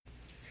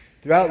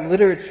Throughout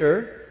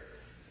literature,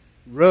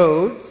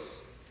 roads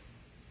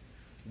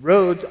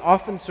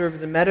often serve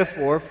as a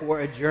metaphor for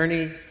a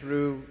journey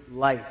through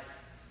life.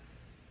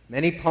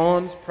 Many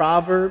poems,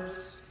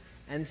 proverbs,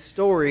 and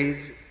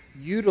stories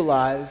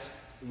utilize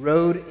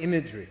road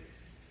imagery.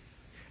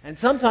 And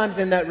sometimes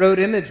in that road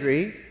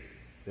imagery,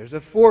 there's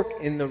a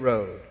fork in the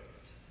road.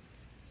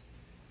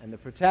 And the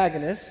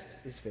protagonist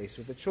is faced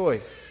with a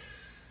choice.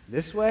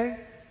 This way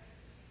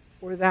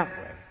or that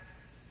way?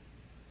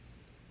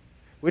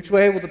 Which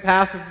way will the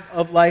path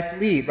of life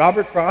lead?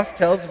 Robert Frost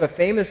tells of a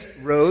famous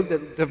road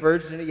that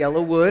diverged into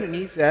yellow wood, and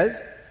he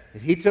says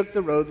that he took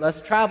the road less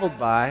traveled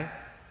by,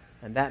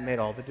 and that made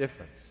all the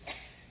difference.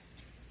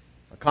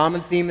 A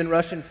common theme in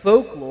Russian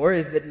folklore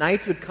is that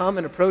knights would come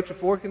and approach a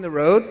fork in the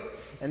road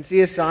and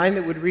see a sign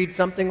that would read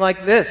something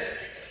like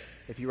this: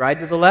 if you ride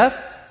to the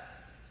left,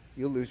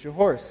 you'll lose your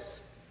horse.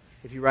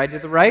 If you ride to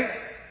the right,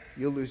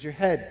 you'll lose your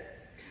head.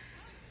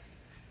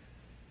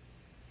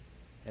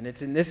 And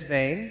it's in this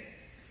vein,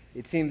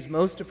 it seems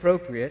most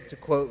appropriate to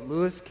quote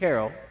Lewis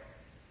Carroll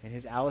in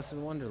his Alice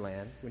in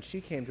Wonderland when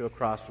she came to a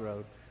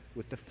crossroad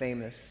with the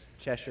famous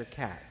Cheshire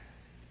Cat.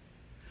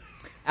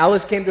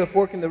 Alice came to a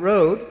fork in the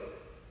road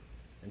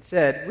and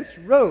said, "Which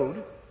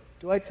road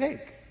do I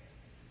take?"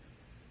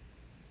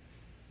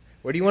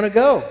 "Where do you want to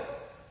go?"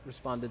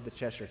 responded the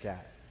Cheshire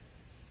Cat.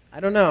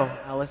 "I don't know,"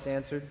 Alice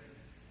answered.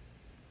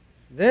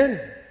 "Then,"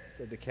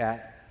 said the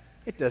cat,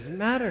 "it doesn't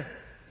matter."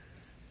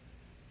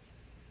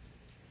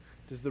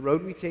 Does the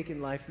road we take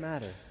in life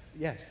matter?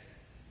 Yes.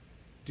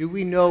 Do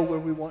we know where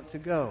we want to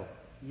go?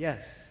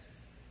 Yes.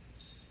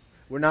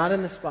 We're not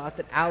in the spot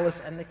that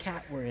Alice and the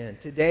cat were in.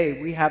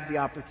 Today, we have the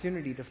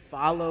opportunity to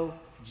follow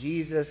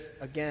Jesus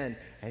again.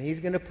 And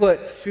he's going to put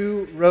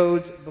two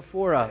roads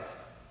before us.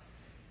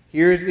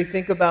 Here, as we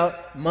think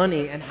about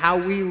money and how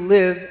we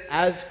live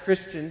as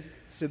Christians,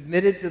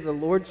 submitted to the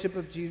lordship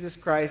of Jesus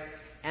Christ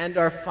and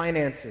our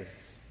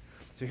finances.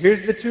 So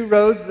here's the two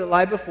roads that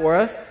lie before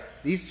us.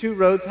 These two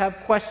roads have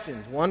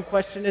questions. One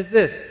question is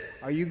this: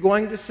 are you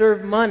going to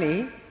serve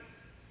money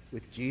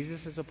with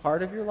Jesus as a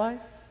part of your life?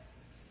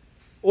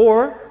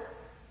 Or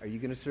are you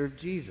going to serve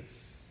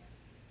Jesus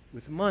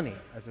with money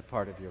as a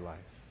part of your life?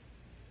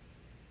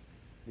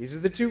 These are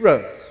the two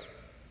roads.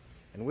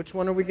 And which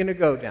one are we going to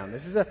go down?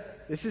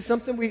 This is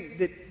something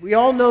we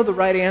all know the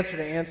right answer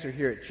to answer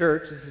here at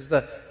church. This is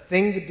the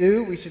thing to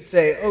do. We should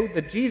say, "Oh,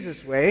 the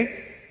Jesus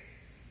way."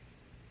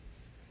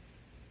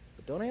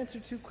 But don't answer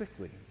too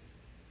quickly.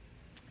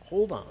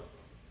 Hold on.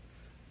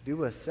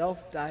 Do a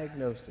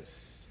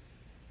self-diagnosis.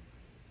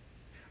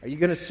 Are you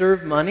going to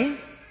serve money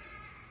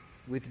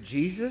with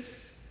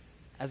Jesus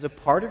as a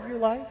part of your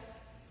life?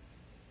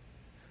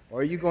 Or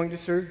are you going to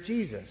serve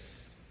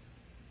Jesus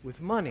with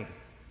money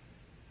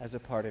as a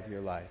part of your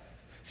life?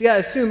 See, I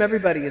assume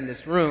everybody in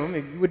this room,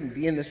 you wouldn't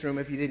be in this room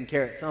if you didn't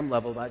care at some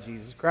level about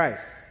Jesus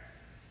Christ.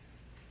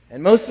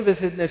 And most of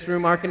us in this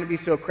room aren't going to be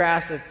so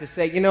crass as to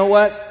say, "You know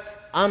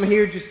what? I'm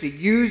here just to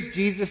use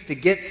Jesus to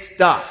get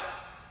stuff."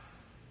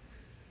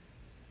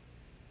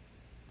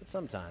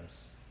 Sometimes,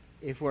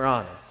 if we're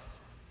honest,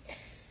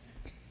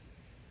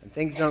 and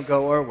things don't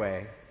go our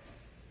way,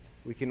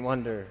 we can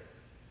wonder,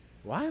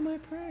 why am I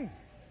praying?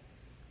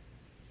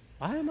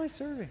 Why am I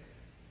serving?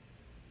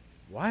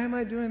 Why am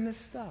I doing this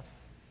stuff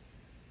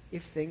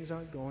if things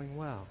aren't going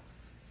well?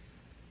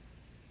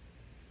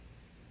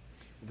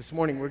 This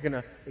morning we're going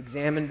to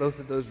examine both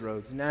of those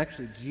roads, and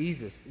actually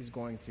Jesus is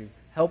going to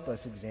help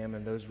us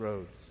examine those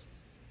roads.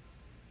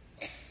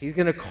 He's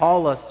going to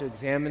call us to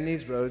examine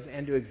these roads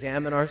and to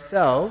examine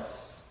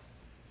ourselves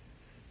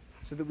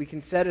so that we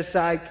can set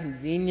aside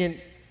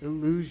convenient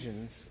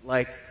illusions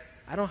like,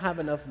 "I don't have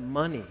enough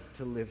money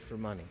to live for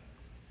money."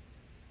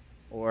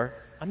 Or,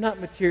 "I'm not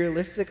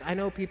materialistic. I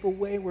know people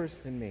way worse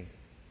than me."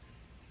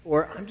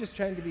 Or, "I'm just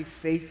trying to be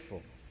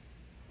faithful."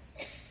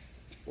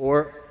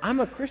 Or,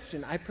 "I'm a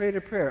Christian. I prayed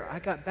a prayer. I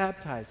got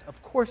baptized.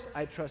 Of course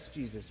I trust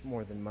Jesus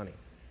more than money."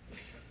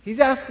 He's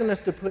asking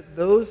us to put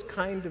those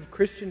kind of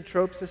Christian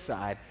tropes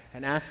aside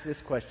and ask this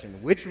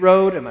question: which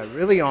road am I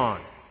really on?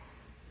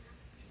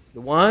 The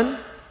one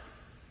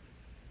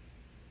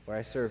where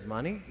I serve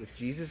money with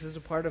Jesus as a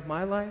part of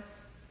my life?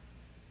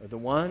 Or the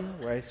one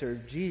where I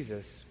serve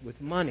Jesus with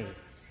money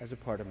as a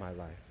part of my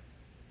life?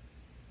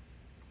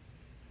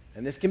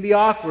 And this can be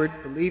awkward.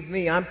 Believe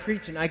me, I'm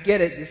preaching. I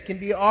get it. This can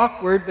be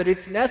awkward, but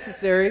it's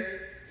necessary.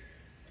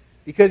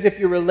 Because if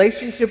your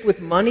relationship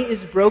with money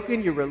is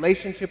broken, your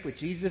relationship with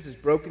Jesus is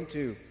broken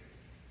too.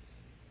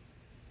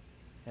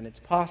 And it's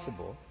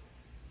possible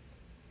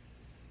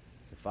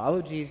to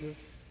follow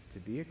Jesus, to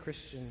be a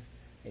Christian,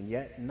 and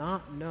yet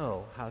not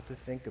know how to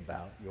think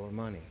about your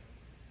money.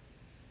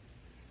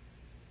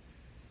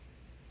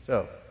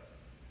 So,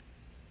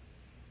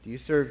 do you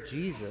serve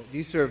Jesus? Do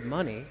you serve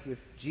money with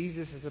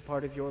Jesus as a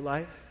part of your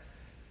life,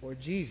 or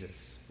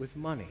Jesus with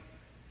money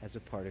as a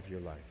part of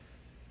your life?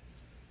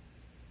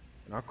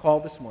 And our call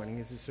this morning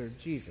is to serve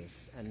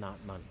Jesus and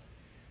not money.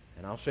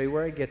 And I'll show you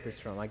where I get this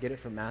from. I get it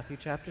from Matthew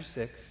chapter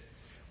 6.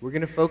 We're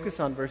going to focus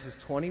on verses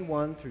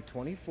 21 through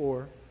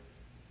 24.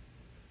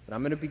 But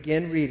I'm going to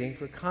begin reading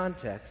for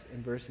context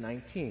in verse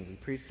 19. We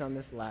preached on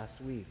this last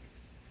week.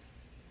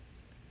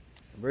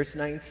 Verse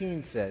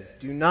 19 says,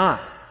 "Do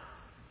not,"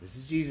 this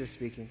is Jesus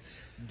speaking,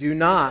 "do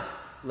not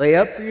lay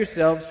up for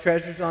yourselves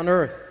treasures on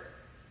earth,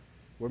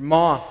 where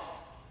moth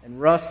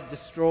and rust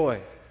destroy,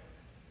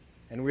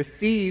 and where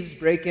thieves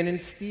break in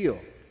and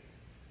steal.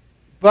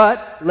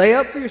 But lay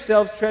up for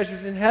yourselves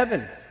treasures in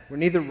heaven, where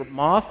neither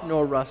moth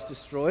nor rust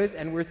destroys,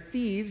 and where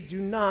thieves do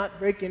not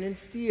break in and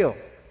steal.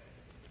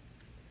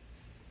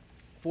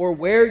 For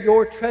where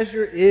your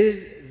treasure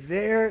is,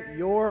 there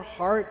your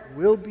heart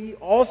will be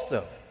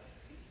also.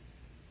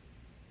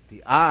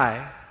 The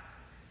eye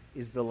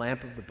is the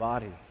lamp of the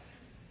body.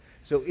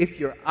 So if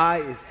your eye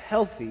is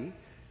healthy,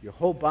 your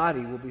whole body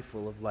will be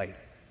full of light.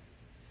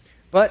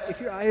 But if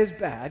your eye is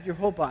bad, your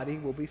whole body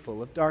will be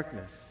full of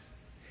darkness.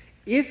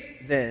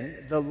 If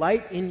then the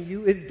light in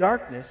you is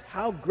darkness,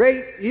 how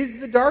great is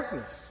the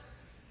darkness?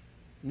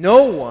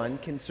 No one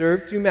can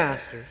serve two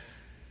masters,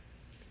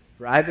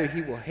 for either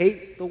he will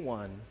hate the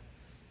one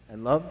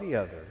and love the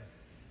other,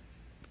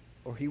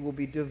 or he will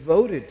be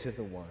devoted to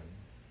the one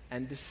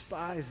and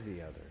despise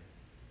the other.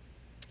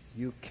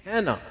 You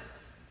cannot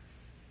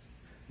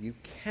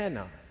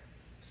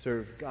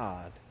serve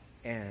God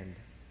and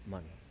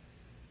money."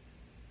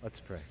 Let's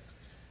pray.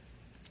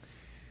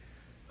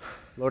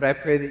 Lord, I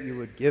pray that you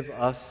would give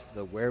us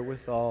the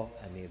wherewithal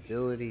and the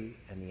ability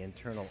and the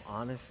internal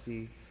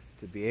honesty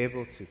to be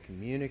able to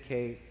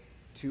communicate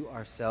to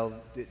ourselves,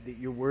 that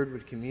your word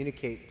would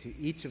communicate to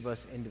each of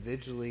us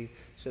individually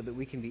so that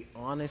we can be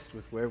honest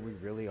with where we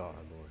really are,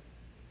 Lord.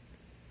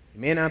 It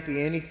may not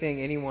be anything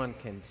anyone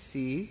can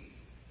see,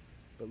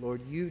 but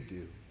Lord, you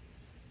do.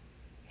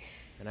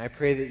 And I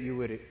pray that you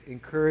would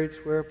encourage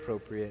where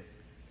appropriate,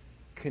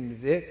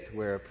 convict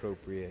where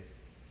appropriate.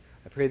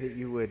 I pray that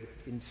you would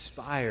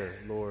inspire,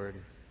 Lord,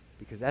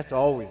 because that's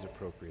always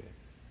appropriate.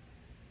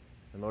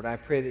 And Lord, I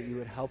pray that you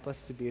would help us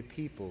to be a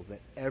people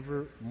that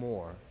ever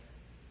more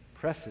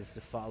presses to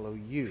follow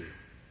you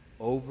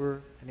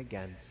over and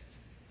against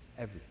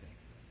everything.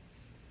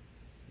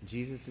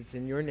 Jesus, it's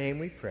in your name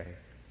we pray.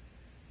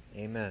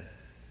 Amen.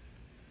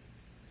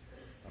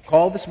 Our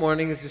call this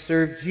morning is to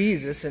serve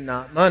Jesus and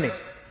not money.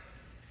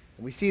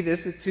 And we see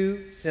this with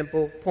two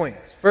simple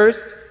points.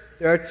 First,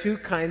 there are two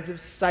kinds of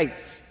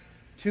sight.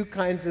 Two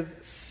kinds of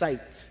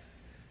sight.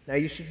 Now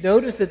you should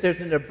notice that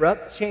there's an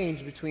abrupt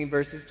change between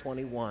verses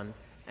 21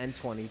 and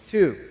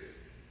 22.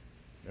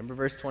 Remember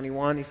verse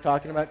 21, he's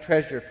talking about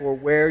treasure. For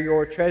where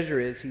your treasure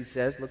is, he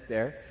says, look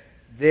there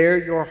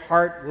your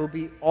heart will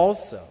be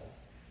also.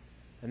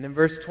 And then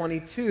verse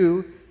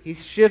 22, he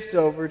shifts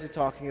over to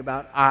talking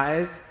about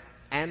eyes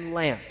and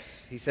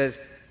lamps. He says,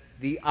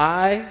 the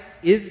eye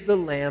is the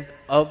lamp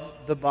of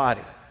the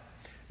body.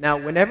 Now,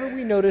 whenever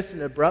we notice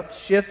an abrupt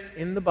shift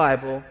in the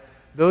Bible,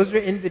 those are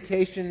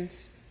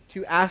invitations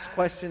to ask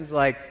questions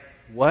like,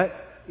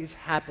 what is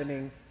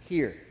happening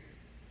here?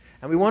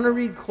 And we want to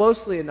read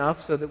closely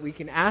enough so that we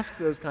can ask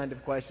those kind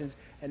of questions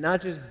and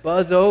not just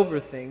buzz over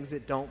things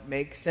that don't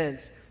make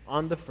sense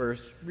on the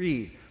first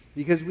read.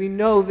 Because we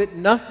know that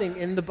nothing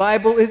in the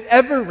Bible is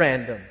ever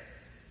random.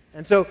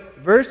 And so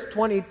verse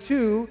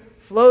 22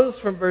 flows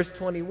from verse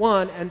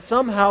 21 and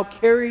somehow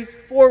carries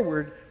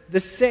forward the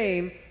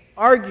same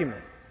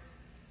argument.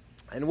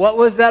 And what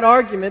was that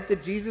argument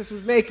that Jesus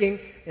was making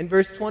in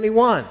verse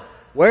 21?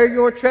 Where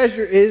your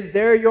treasure is,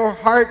 there your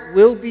heart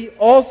will be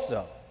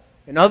also.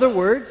 In other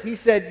words, he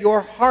said,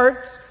 your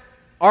hearts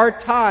are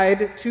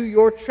tied to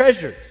your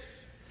treasures.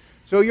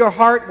 So your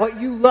heart, what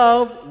you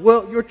love,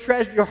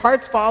 your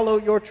hearts follow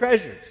your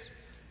treasures.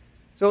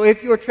 So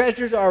if your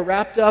treasures are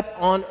wrapped up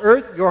on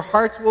earth, your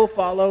hearts will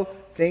follow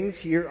things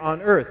here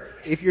on earth.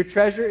 If your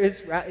treasure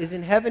is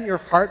in heaven, your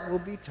heart will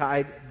be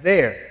tied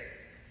there.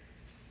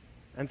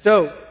 And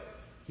so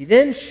he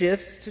then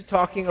shifts to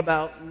talking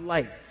about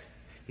light.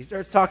 He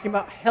starts talking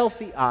about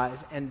healthy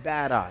eyes and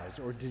bad eyes,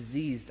 or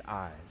diseased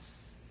eyes.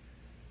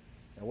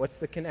 Now, what's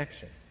the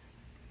connection?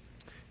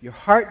 Your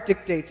heart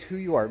dictates who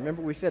you are.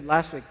 Remember we said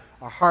last week,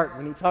 our heart,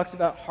 when he talks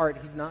about heart,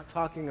 he's not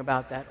talking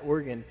about that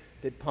organ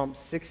that pumps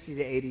 60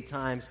 to 80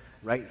 times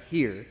right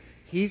here.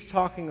 He's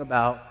talking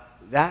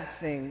about that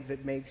thing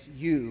that makes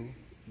you,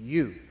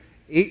 you.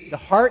 The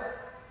heart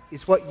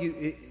is what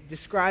it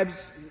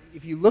describes,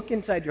 if you look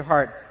inside your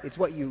heart, it's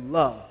what you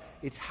love.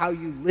 It's how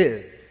you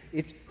live.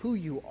 It's who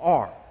you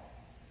are.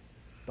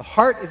 The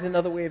heart is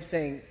another way of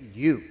saying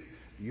you.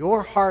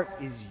 Your heart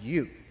is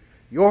you.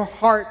 Your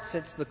heart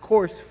sets the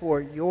course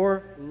for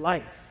your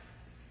life.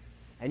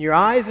 And your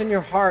eyes and your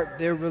heart,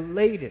 they're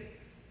related.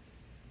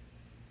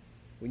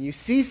 When you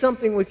see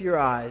something with your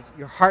eyes,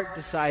 your heart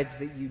decides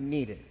that you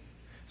need it.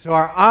 So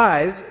our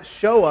eyes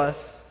show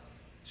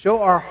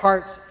our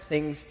hearts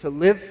things to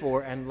live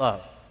for and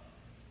love.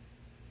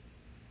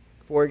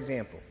 For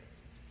example,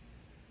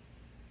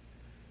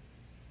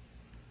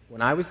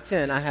 when I was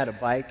 10, I had a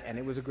bike, and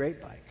it was a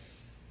great bike.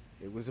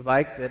 It was a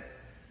bike that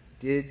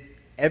did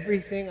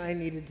everything I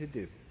needed to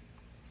do.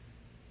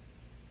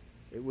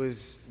 It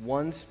was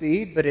one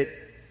speed, but it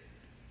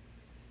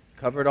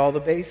covered all the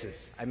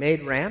bases. I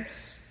made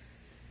ramps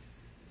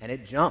and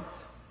it jumped.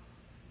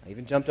 I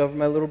even jumped over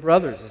my little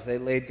brothers as they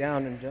laid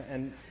down,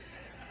 and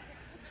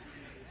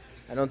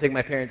I don't think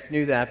my parents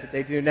knew that, but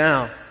they do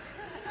now.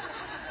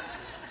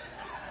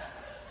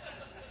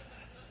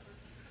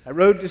 I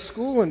rode to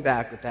school and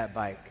back with that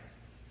bike.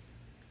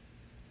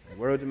 I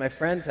rode to my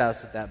friend's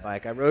house with that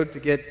bike. I rode to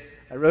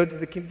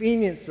the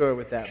convenience store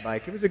with that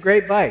bike. It was a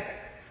great bike.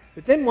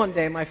 But then one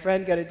day, my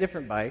friend got a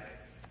different bike,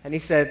 and he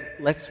said,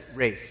 "Let's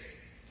race."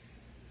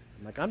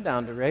 I'm like, "I'm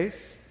down to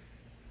race.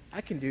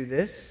 I can do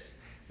this."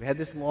 We had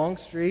this long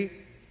street,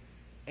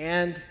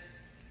 and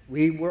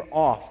we were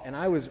off, and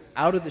I was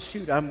out of the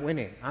chute. I'm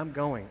winning. I'm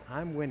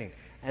winning.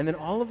 And then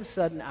all of a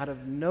sudden, out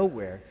of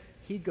nowhere,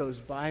 he goes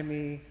by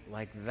me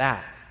like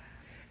that.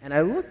 And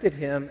I looked at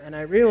him, and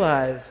I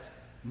realized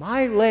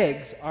my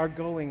legs are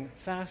going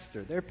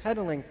faster. They're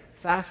pedaling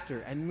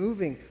faster and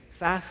moving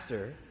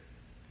faster.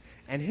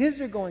 And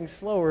his are going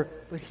slower,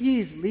 but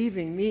he's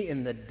leaving me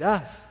in the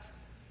dust.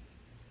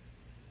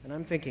 And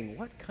I'm thinking,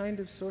 what kind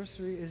of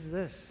sorcery is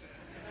this?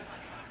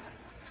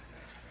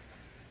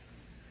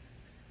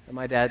 And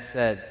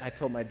I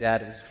told my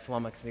dad it was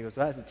flummox, and he goes,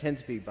 "Well, that's a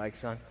 10-speed bike,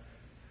 son.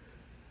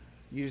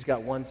 You just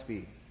got 1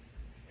 speed."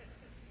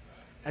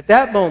 At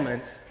that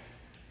moment,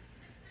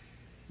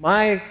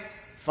 my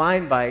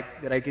fine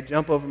bike that I could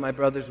jump over my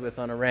brothers with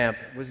on a ramp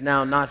was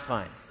now not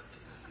fine.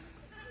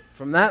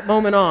 From that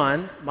moment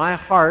on, my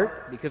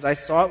heart, because I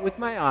saw it with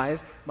my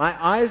eyes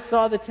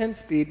saw the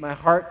 10-speed, my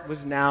heart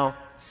was now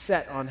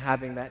set on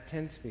having that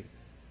 10-speed.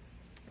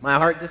 My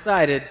heart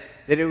decided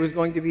that it was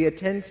going to be a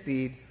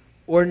 10-speed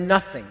or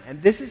nothing.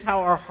 And this is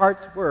how our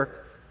hearts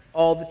work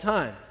all the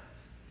time.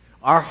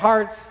 Our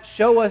hearts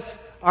show us,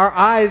 our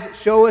eyes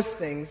show us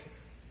things,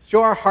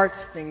 show our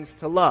hearts things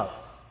to love.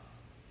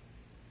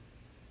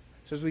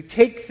 So as we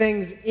take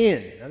things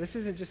in, now this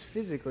isn't just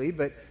physically,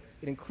 but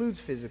it includes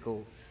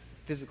physical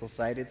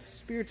sight, it's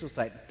spiritual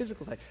sight,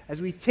 physical sight. As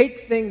we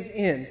take things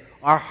in,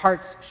 our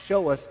hearts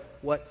show us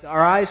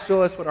our eyes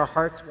show us what our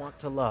hearts want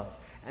to love.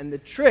 And the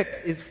trick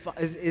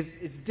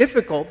is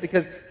difficult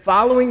because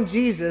following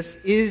Jesus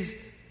is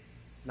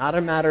not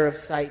a matter of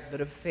sight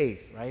but of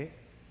faith, right?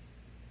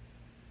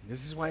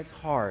 This is why it's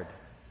hard.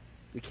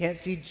 We can't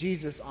see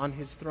Jesus on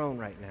his throne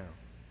right now.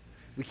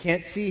 We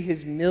can't see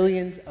his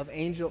millions of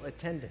angel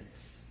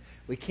attendants.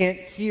 We can't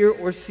hear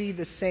or see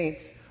the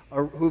saints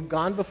who've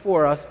gone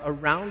before us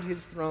around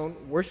his throne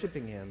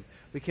worshiping him.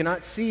 We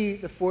cannot see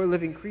the 4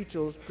 living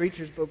creatures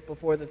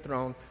before the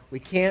throne. We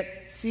can't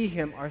see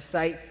him. Our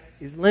sight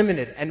is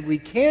limited. And we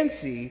can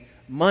see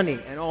money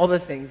and all the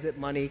things that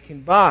money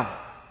can buy.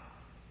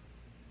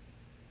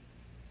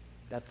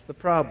 That's the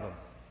problem.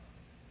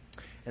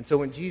 And so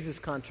when Jesus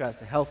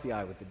contrasts a healthy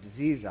eye with a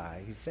diseased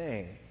eye, he's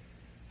saying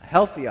a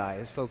healthy eye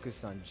is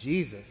focused on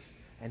Jesus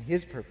and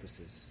his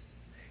purposes.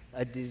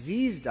 A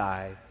diseased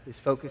eye is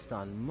focused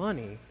on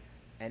money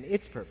and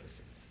its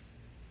purposes.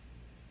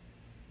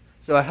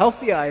 So a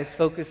healthy eye is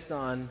focused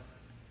on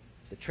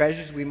the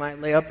treasures we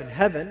might lay up in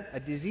heaven. A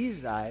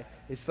diseased eye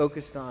is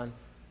focused on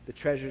the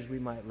treasures we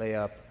might lay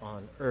up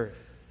on earth.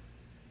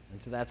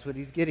 And so that's what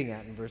he's getting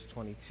at in verse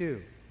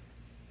 22.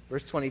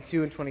 Verse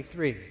 22 and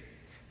 23.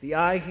 The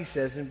eye, he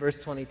says in verse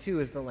 22,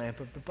 is the lamp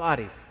of the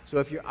body. So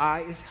if your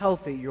eye is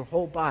healthy, your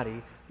whole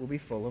body will be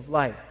full of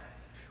light.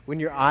 When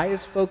your eye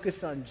is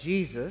focused on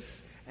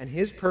Jesus and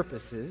his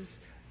purposes,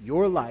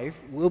 your life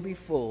will be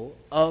full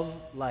of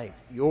light.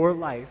 Your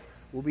life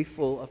will be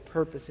full of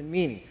purpose and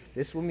meaning.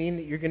 This will mean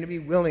that you're going to be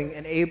willing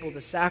and able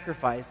to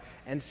sacrifice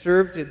and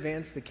serve to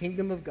advance the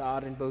kingdom of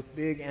God in both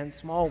big and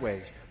small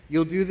ways.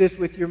 You'll do this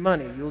with your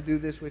money. You'll do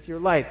this with your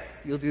life.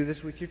 You'll do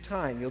this with your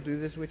time. You'll do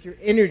this with your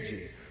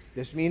energy.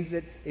 This means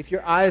that if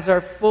your eyes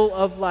are full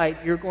of light,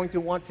 you're going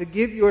to want to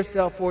give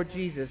yourself for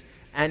Jesus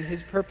and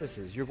his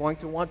purposes. You're going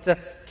to want to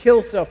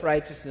kill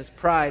self-righteousness,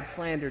 pride,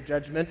 slander,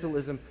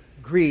 judgmentalism,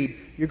 greed.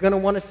 You're going to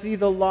want to see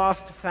the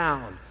lost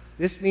found.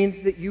 This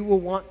means that you will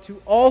want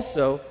to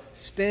also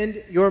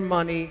spend your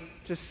money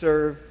to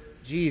serve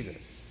Jesus.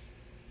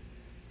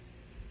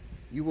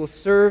 You will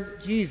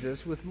serve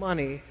Jesus with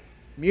money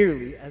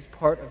merely as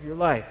part of your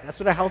life. That's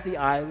what a healthy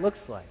eye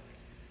looks like.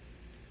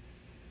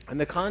 And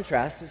the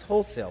contrast is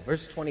wholesale.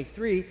 Verse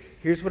 23,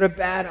 here's what a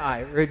bad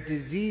eye or a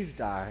diseased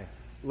eye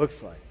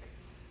looks like.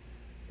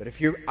 But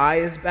if your eye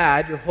is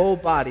bad, your whole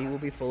body will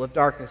be full of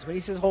darkness. When he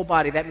says whole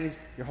body, that means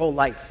your whole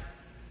life.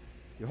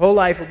 Your whole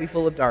life will be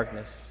full of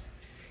darkness.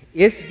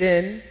 If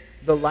then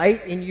the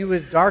light in you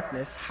is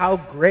darkness, how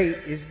great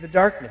is the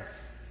darkness?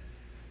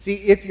 See,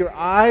 if your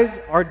eyes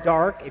are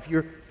dark, if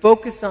you're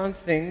focused on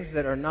things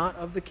that are not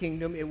of the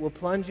kingdom, it will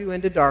plunge you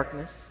into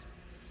darkness.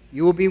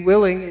 You will be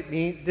willing,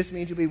 this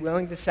means you'll be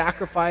willing to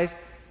sacrifice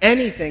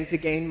anything to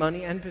gain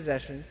money and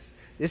possessions.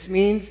 This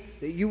means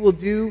that you will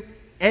do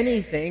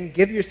anything,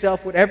 give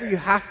yourself whatever you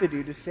have to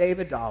do to save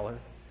 $1.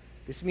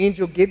 This means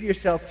you'll give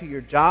yourself to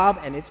your job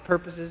and its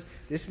purposes.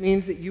 This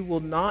means that you will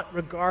not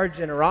regard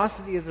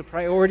generosity as a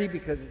priority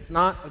because it's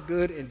not a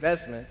good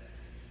investment.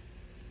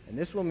 And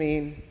this will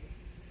mean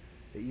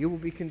that you will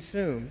be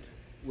consumed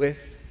with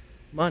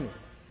money.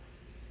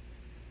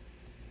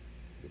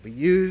 You'll be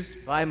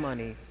used by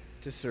money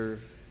to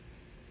serve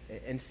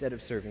instead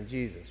of serving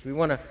Jesus. We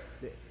want to.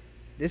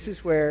 This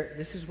is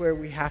where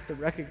we have to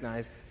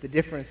recognize the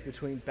difference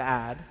between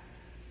bad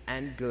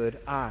and good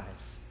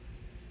eyes.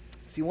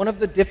 See, one of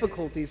the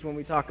difficulties when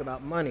we talk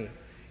about money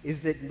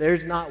is that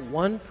there's not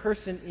one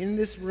person in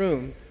this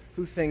room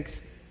who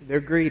thinks they're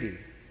greedy.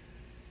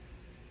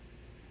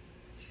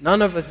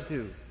 None of us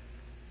do.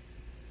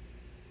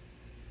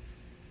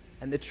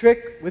 And the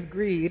trick with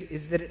greed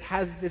is that it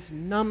has this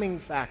numbing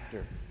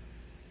factor.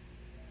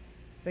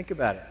 Think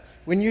about it.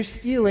 When you're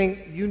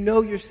stealing, you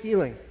know you're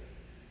stealing.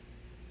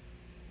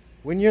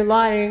 When you're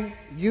lying,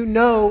 you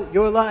know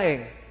you're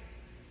lying.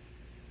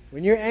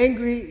 When you're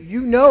angry,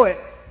 you know it.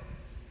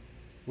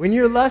 When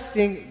you're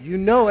lusting, you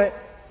know it.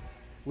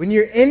 When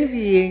you're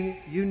envying,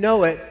 you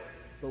know it.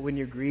 But when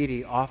you're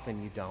greedy,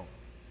 often you don't.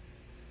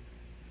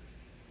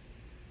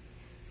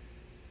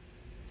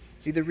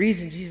 See, the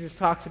reason Jesus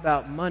talks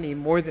about money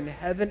more than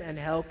heaven and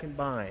hell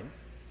combined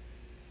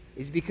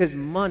is because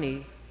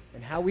money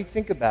and how we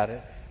think about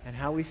it and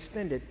how we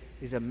spend it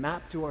is a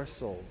map to our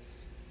souls.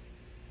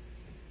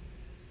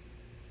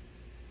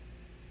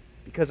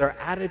 Because our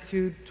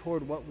attitude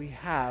toward what we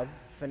have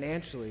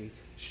financially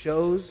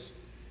shows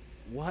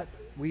what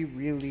we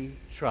really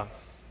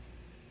trust.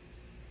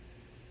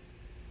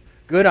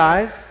 Good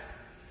eyes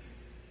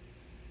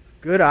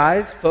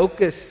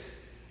focus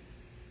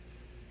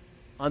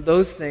on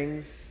those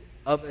things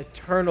of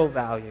eternal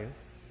value.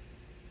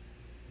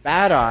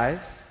 Bad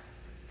eyes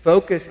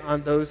focus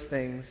on those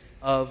things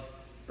of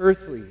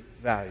earthly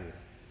value.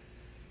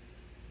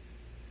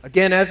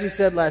 Again, as we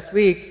said last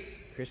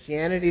week,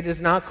 Christianity does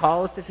not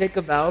call us to take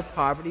a vow of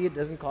poverty. It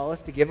doesn't call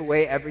us to give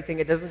away everything.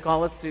 It doesn't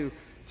call us to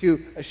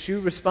eschew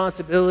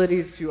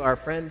responsibilities to our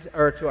friends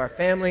or to our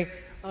family.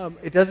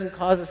 It doesn't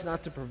cause us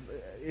not to.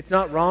 It's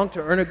not wrong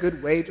to earn a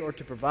good wage or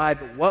to provide.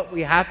 But what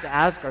we have to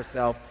ask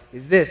ourselves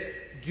is this: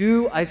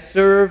 do I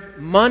serve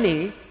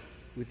money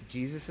with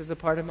Jesus as a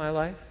part of my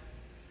life,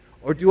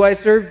 or do I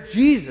serve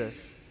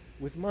Jesus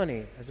with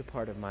money as a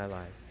part of my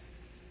life?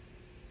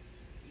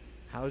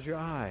 How's your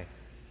eye?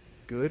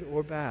 Good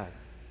or bad?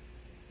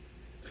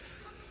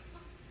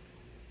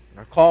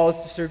 Our call is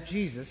to serve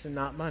Jesus and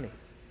not money.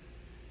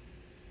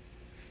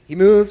 He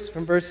moves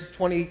from verses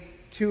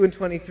 22 and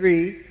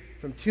 23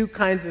 from two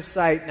kinds of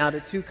sight now to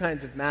two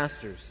kinds of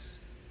masters.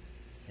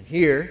 And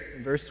here,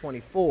 in verse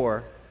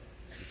 24,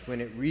 is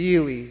when it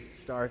really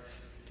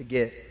starts to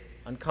get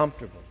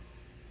uncomfortable.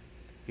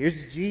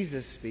 Here's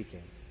Jesus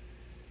speaking.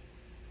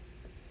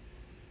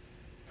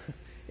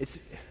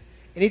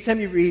 Anytime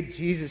you read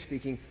Jesus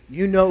speaking,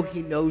 you know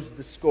he knows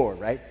the score,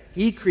 right?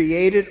 He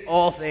created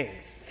all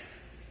things.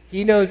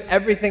 He knows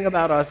everything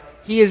about us.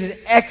 He is an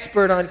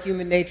expert on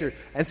human nature.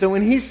 And so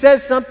when he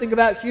says something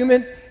about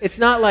humans, it's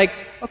not like,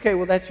 okay,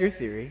 well, that's your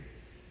theory.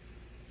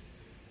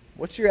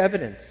 What's your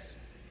evidence?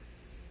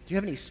 Do you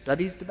have any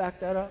studies to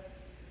back that up?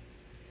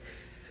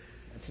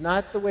 It's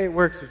not the way it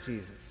works with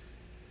Jesus.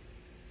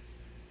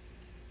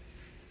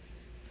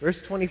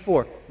 Verse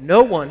 24,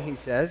 no one, he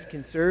says,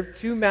 can serve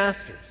two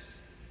masters.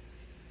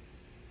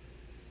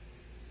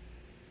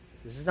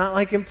 This is not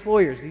like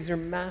employers. These are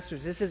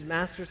masters. This is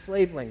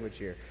master-slave language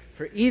here.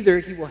 For either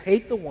he will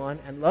hate the one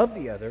and love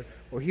the other,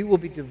 or he will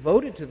be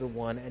devoted to the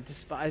one and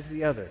despise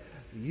the other.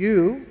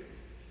 You,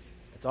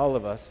 that's all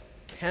of us,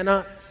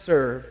 cannot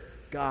serve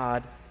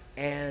God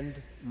and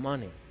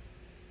money.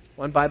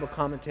 One Bible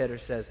commentator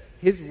says,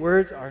 his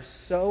words are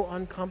so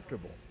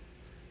uncomfortable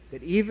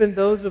that even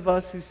those of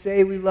us who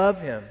say we love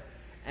him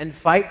and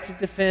fight to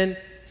defend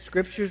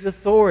Scripture's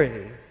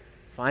authority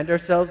find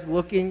ourselves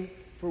looking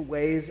for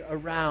ways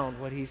around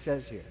what he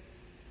says here.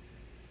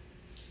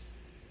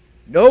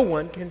 No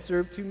one can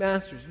serve two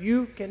masters.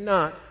 You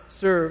cannot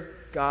serve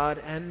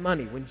God and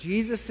money. When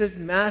Jesus says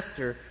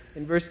master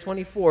in verse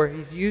 24,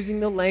 he's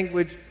using the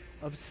language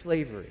of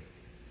slavery.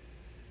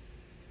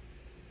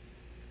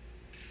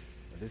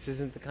 This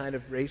isn't the kind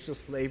of racial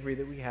slavery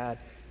that we had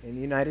in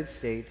the United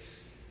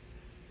States.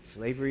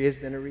 Slavery has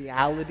been a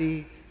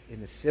reality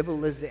in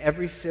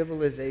every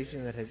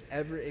civilization that has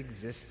ever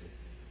existed.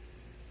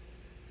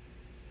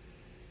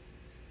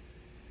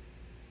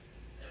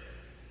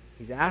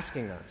 He's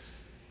asking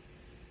us,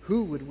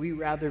 who would we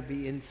rather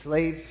be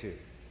enslaved to?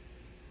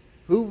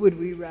 Who would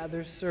we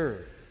rather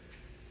serve?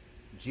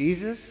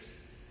 Jesus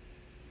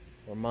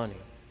or money?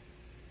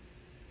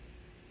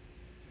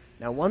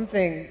 Now, one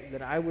thing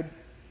that I would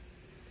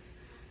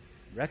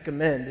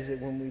recommend is that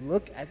when we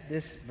look at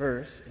this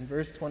verse, in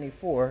verse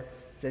 24,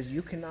 it says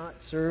you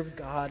cannot serve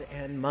God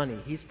and money.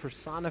 He's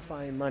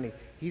personifying money.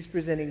 He's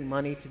presenting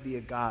money to be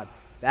a god.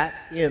 That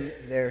 "im"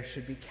 there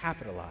should be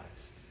capitalized.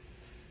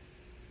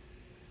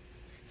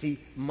 See,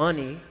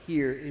 money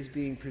here is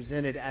being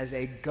presented as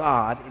a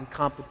god in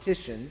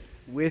competition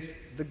with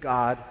the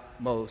God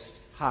Most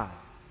High.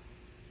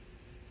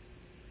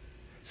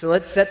 So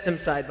let's set them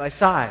side by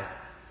side.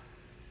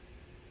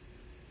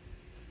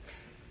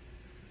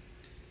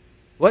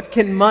 What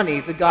can money,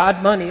 the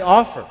God money,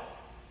 offer?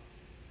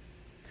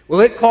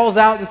 Well, it calls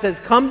out and says,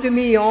 "Come to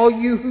me, all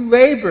you who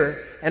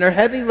labor and are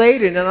heavy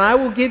laden, and I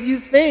will give you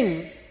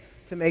things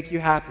to make you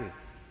happy.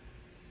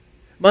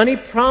 Money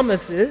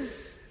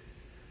promises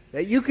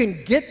that you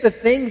can get the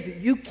things that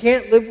you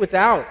can't live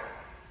without.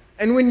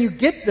 And when you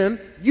get them,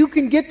 you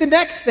can get the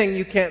next thing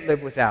you can't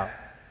live without.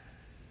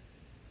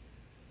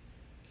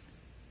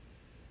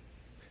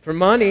 For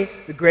money,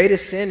 the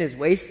greatest sin is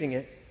wasting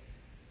it.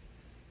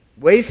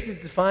 Waste is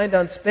defined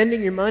on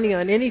spending your money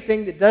on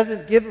anything that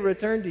doesn't give a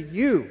return to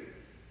you.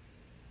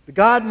 The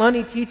God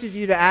money teaches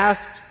you to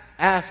ask,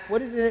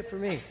 what is in it for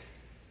me?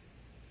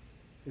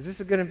 Is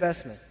this a good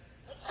investment?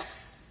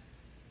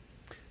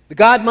 The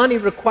God money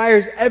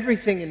requires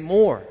everything and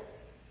more.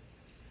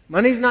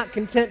 Money's not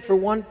content for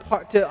one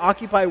part to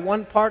occupy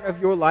one part of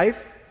your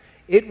life.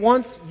 It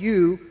wants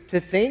you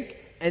to think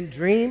and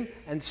dream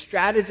and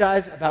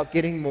strategize about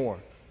getting more.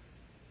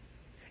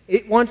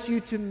 It wants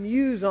you to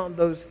muse on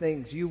those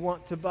things you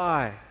want to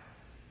buy.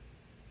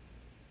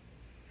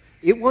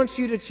 It wants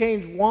you to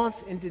change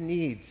wants into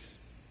needs.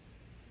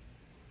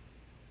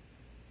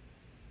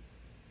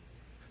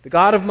 The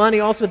God of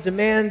money also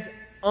demands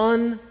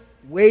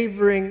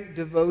unwavering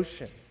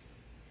devotion,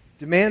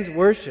 demands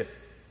worship.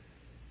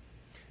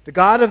 The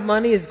God of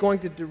money is going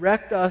to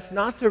direct us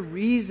not to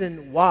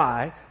reason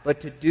why, but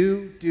to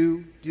do,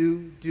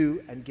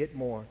 and get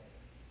more.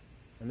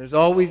 And there's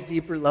always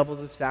deeper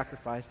levels of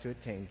sacrifice to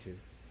attain to.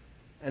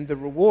 And the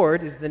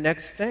reward is the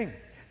next thing,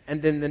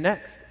 and then the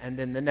next, and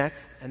then the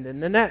next, and then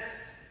the next.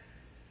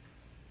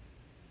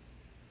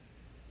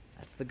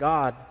 That's the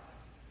God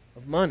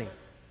of money.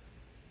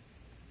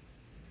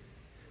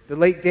 The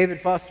late David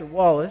Foster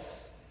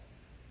Wallace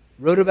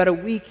wrote about a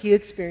week he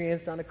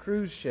experienced on a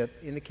cruise ship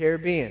in the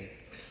Caribbean.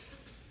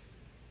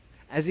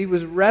 As he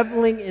was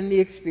reveling in the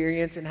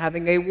experience and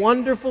having a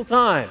wonderful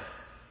time,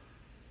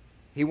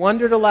 he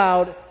wondered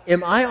aloud,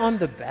 am I on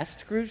the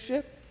best cruise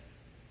ship?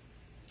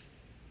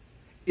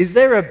 Is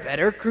there a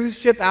better cruise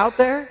ship out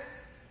there?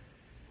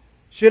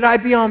 Should I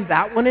be on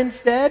that one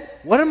instead?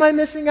 What am I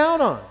missing out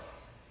on?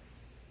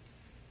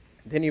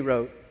 Then he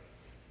wrote,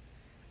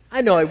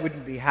 I know I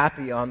wouldn't be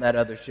happy on that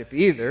other ship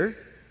either,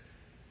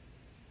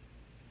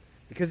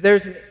 because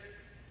there's a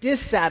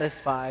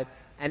dissatisfied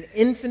and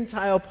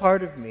infantile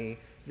part of me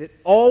that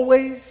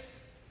always,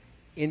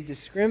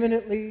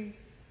 indiscriminately,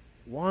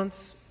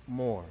 wants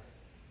more.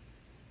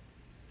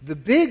 The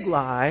big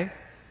lie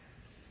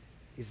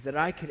is that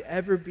I could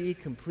ever be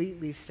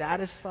completely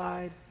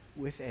satisfied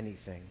with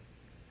anything.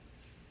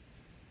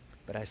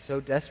 But I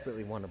so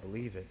desperately want to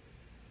believe it.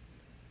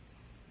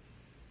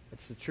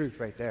 That's the truth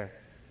right there.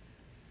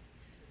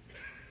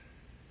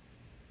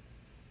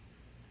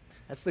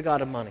 That's the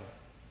God of money,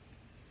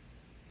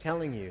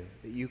 telling you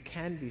that you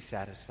can be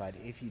satisfied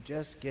if you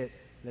just get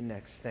the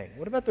next thing.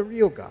 What about the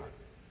real God?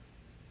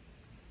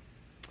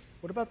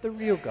 What about the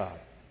real God?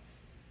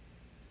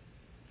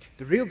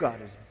 The real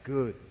God is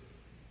good.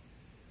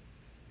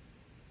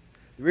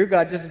 The real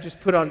God doesn't just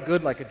put on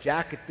good like a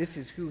jacket. This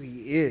is who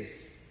he is.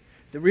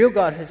 The real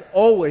God has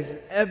always and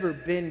ever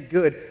been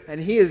good, and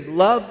he has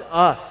loved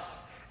us.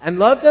 And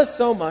loved us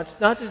so much,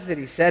 not just that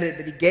he said it,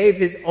 but he gave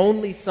his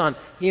only son.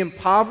 He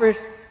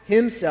impoverished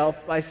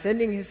himself by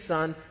sending his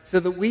son so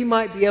that we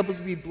might be able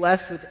to be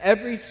blessed with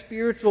every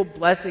spiritual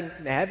blessing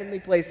in the heavenly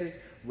places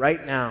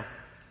right now.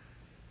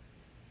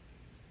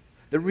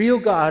 The real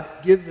God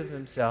gives of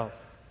himself.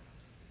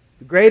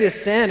 The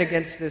greatest sin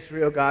against this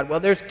real God, well,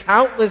 there's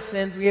countless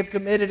sins we have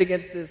committed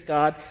against this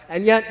God,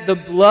 and yet the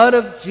blood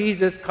of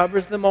Jesus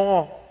covers them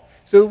all.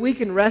 So we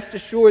can rest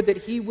assured that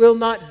he will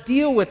not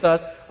deal with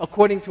us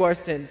according to our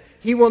sins.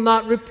 He will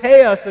not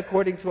repay us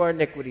according to our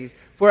iniquities.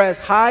 For as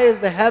high as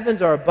the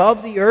heavens are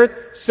above the earth,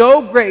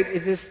 so great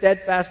is his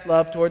steadfast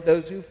love toward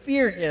those who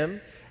fear him.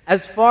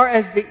 As far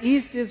as the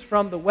east is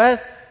from the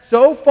west,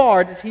 so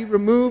far does he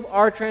remove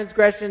our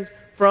transgressions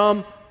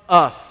from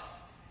us.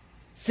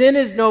 Sin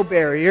is no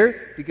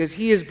barrier because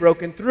he is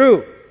broken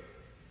through.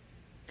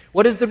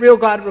 What does the real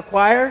God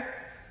require?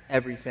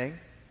 Everything.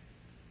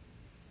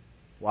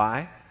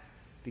 Why?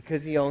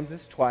 Because he owns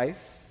us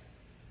twice.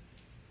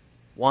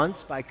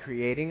 Once by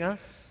creating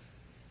us,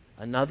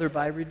 another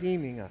by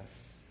redeeming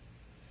us.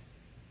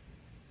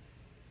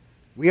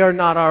 We are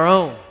not our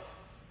own.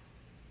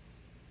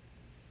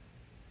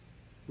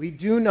 We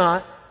do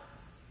not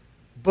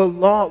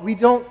belong.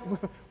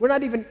 We're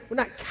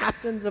not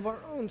captains of our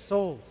own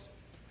souls.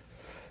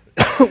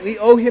 We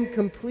owe him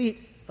complete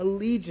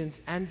allegiance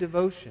and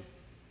devotion.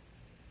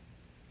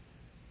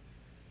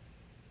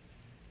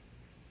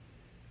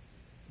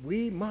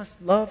 We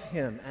must love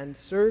him and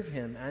serve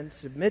him and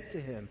submit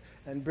to him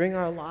and bring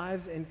our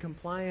lives in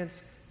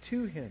compliance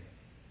to him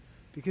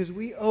because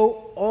we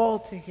owe all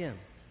to him.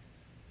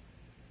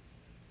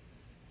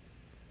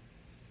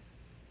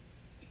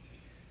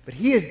 But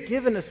he has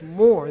given us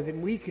more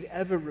than we could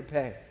ever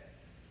repay.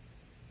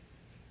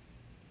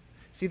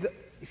 See,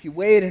 if you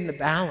weigh it in the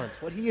balance,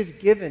 what he has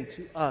given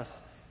to us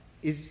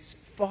is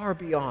far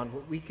beyond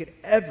what we could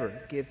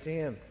ever give to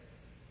him.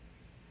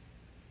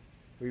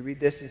 We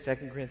read this in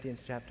 2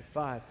 Corinthians chapter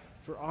 5.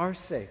 For our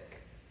sake,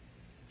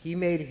 he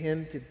made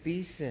him to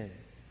be sin,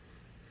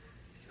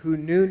 who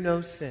knew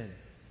no sin,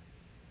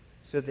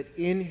 so that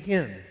in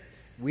him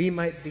we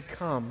might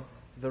become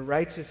the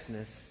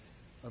righteousness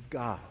of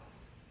God.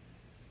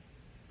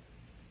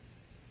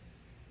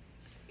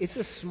 It's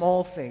a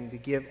small thing to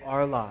give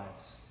our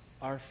lives,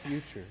 our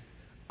future,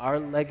 our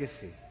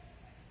legacy,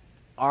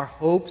 our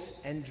hopes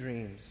and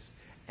dreams,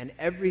 and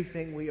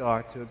everything we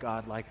are to a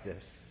God like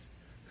this,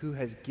 who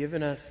has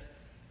given us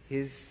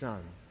his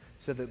Son,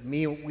 so that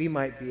we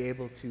might be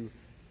able to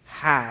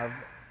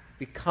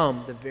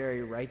become the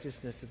very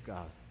righteousness of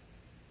God.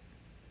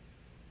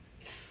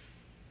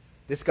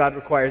 This God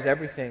requires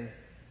everything.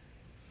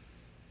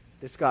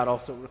 This God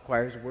also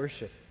requires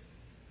worship.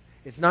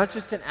 It's not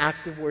just an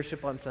act of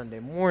worship on Sunday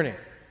morning,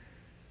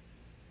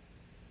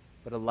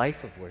 but a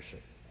life of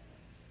worship.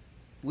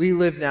 We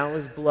live now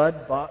as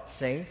blood-bought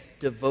saints,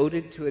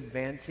 devoted to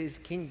advance his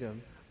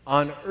kingdom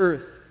on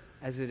earth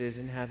as it is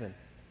in heaven.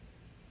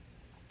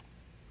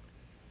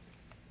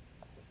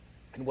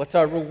 And what's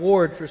our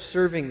reward for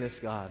serving this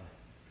God?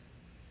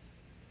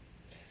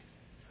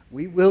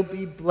 We will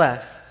be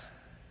blessed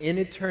in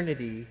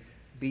eternity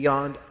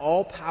beyond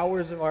all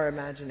powers of our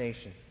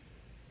imagination.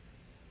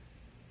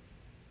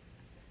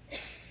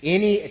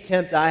 Any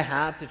attempt I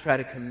have to try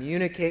to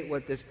communicate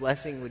what this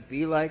blessing would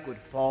be like would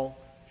fall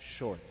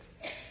short.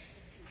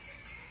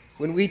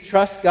 When we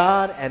trust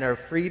God and are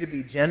free to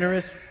be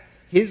generous,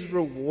 his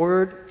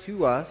reward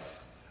to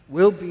us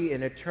will be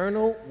an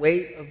eternal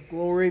weight of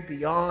glory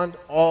beyond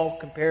all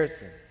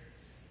comparison.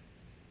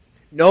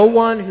 No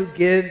one who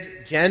gives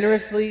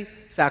generously,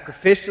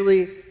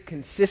 sacrificially,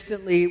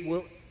 consistently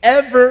will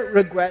ever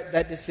regret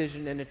that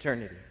decision in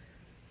eternity.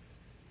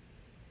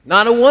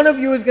 Not a one of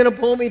you is going to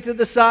pull me to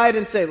the side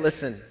and say,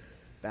 listen,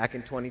 back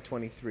in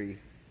 2023,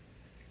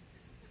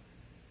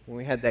 when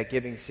we had that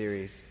giving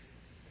series,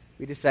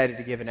 we decided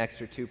to give an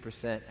extra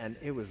 2%, and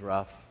it was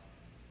rough.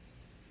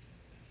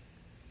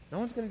 No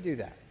one's going to do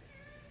that.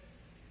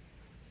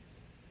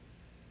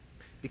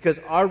 Because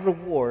our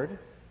reward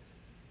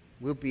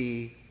will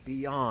be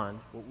beyond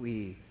what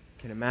we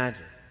can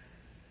imagine.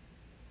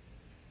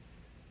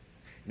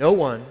 No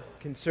one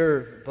can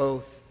serve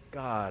both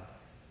God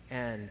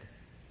and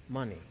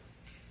money.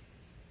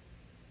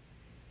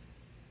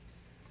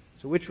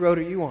 So which road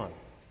are you on?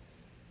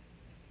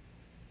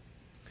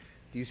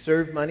 Do you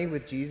serve money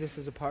with Jesus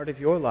as a part of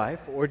your life,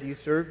 or do you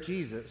serve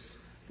Jesus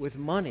with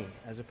money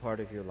as a part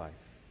of your life?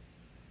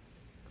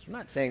 Because we're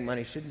not saying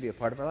money shouldn't be a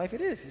part of our life. It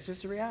is. It's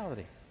just a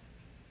reality.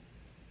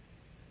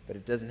 But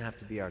it doesn't have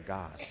to be our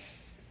God.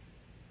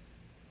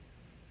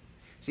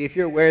 See, if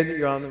you're aware that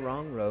you're on the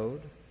wrong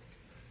road,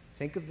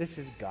 think of this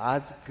as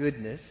God's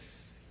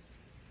goodness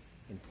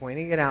in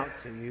pointing it out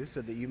to you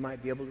so that you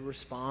might be able to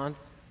respond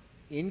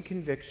in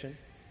conviction,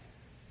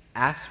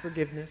 ask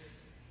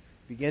forgiveness,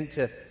 begin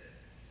to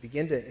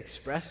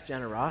express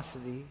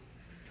generosity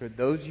toward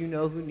those you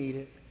know who need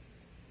it,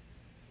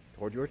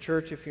 toward your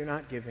church if you're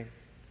not giving.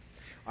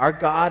 Our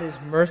God is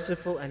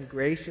merciful and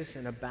gracious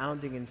and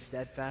abounding in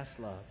steadfast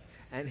love,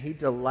 and he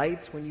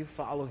delights when you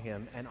follow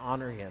him and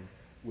honor him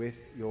with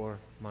your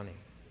money.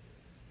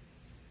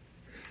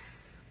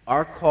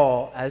 Our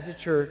call as a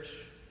church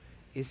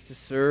is to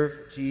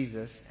serve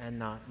Jesus and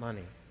not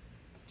money.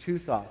 Two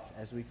thoughts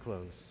as we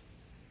close.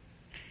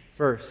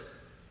 First,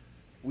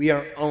 we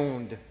are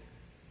owned.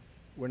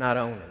 We're not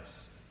owners.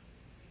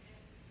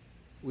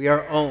 We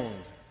are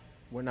owned.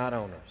 We're not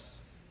owners.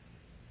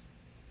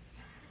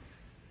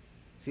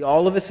 See,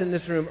 all of us in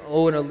this room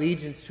owe an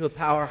allegiance to a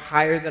power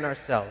higher than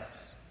ourselves.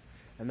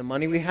 And the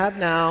money we have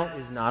now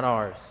is not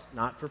ours,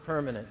 not for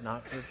permanent,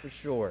 not for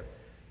sure.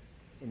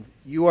 And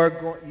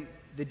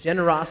the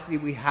generosity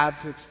we have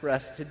to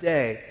express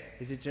today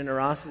is a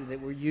generosity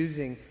that we're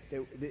using.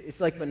 It's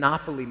like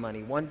monopoly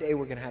money. One day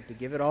we're going to have to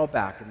give it all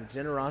back. And the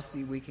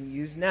generosity we can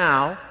use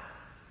now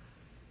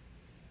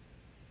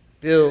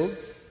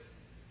builds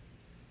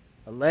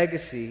a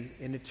legacy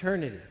in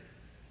eternity.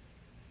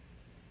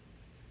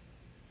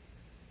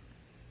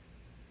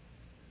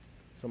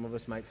 Some of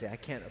us might say, I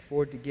can't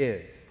afford to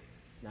give.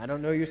 Now, I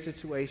don't know your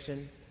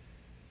situation.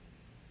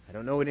 I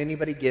don't know what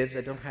anybody gives.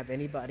 I don't have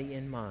anybody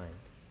in mind.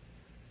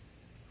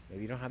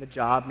 Maybe you don't have a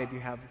job. Maybe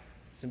you have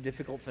some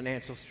difficult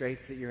financial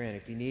straits that you're in.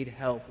 If you need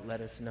help, let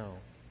us know.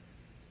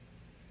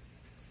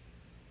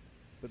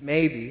 But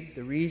maybe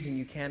the reason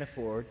you can't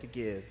afford to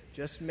give,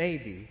 just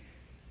maybe,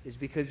 is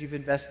because you've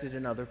invested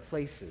in other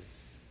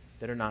places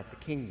that are not the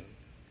kingdom.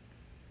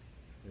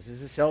 This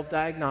is a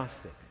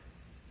self-diagnostic.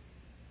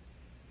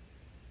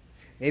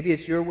 Maybe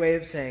it's your way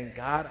of saying,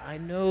 God, I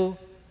know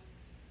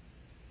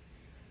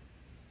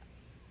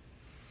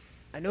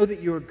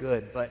that you're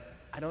good, but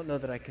I don't know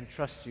that I can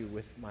trust you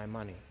with my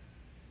money.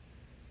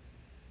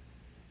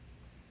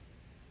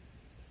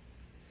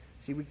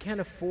 See, we can't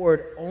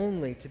afford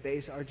only to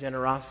base our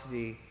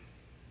generosity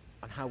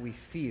on how we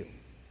feel.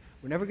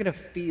 We're never going to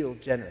feel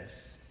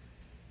generous.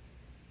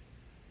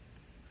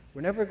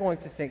 We're never going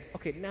to think,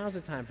 okay, now's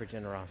the time for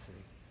generosity.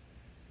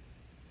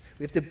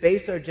 We have to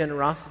base our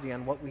generosity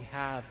on what we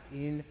have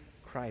in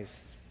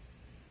Christ.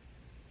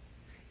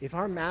 If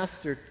our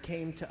master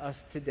came to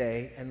us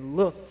today and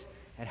looked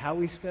at how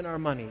we spend our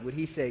money, would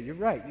he say, you're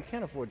right, you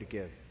can't afford to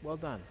give. Well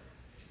done.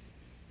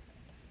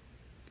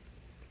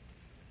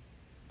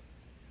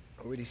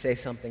 Or would he say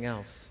something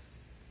else?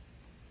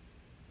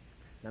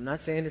 And I'm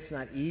not saying it's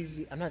not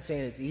easy. I'm not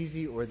saying it's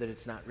easy or that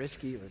it's not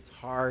risky or it's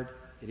hard.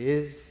 It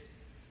is.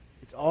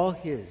 It's all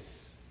his.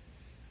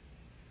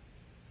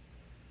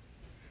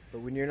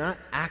 But when you're not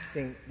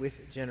acting with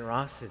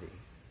generosity,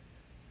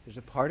 there's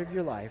a part of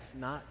your life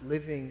not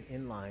living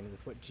in line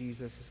with what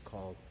Jesus has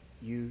called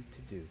you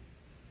to do.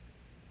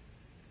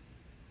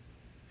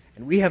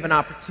 And we have an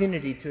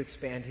opportunity to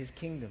expand his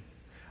kingdom.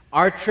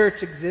 Our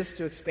church exists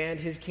to expand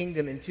his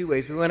kingdom in two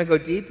ways. We want to go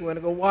deep, we want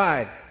to go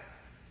wide.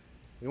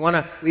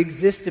 We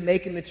exist to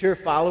make and mature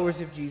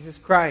followers of Jesus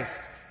Christ.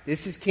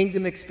 This is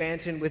kingdom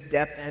expansion with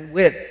depth and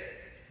width.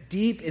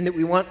 Deep in that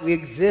we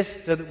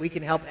exist so that we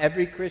can help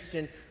every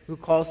Christian who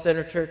calls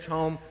Center Church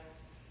home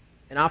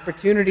an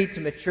opportunity to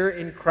mature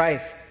in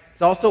Christ.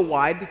 It's also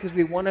wide because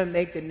we want to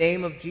make the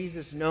name of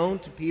Jesus known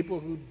to people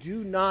who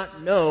do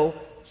not know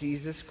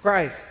Jesus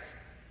Christ.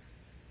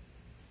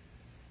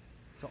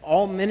 So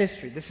all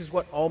ministry, this is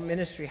what all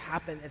ministry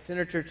happens at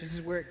Center Church. This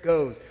is where it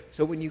goes.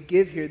 So when you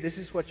give here, this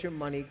is what your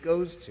money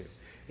goes to.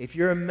 If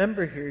you're a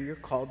member here, you're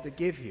called to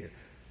give here.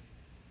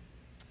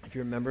 If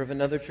you're a member of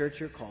another church,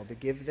 you're called to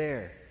give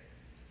there.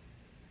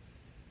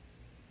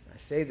 I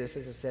say this,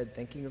 as I said,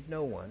 thinking of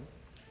no one.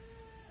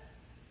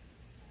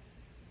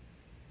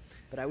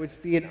 But I would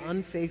be an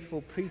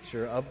unfaithful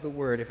preacher of the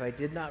word if I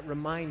did not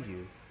remind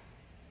you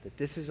that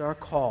this is our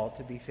call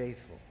to be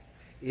faithful.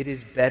 It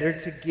is better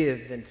to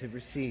give than to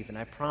receive, and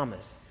I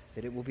promise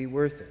that it will be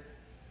worth it.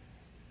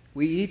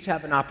 We each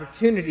have an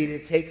opportunity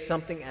to take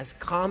something as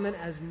common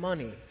as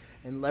money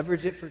and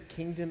leverage it for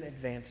kingdom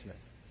advancement.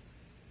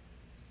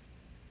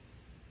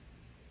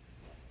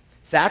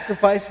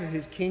 Sacrifice for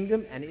his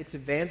kingdom and its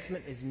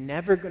advancement is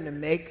never going to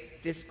make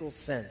fiscal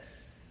sense.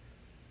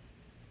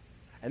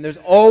 And there's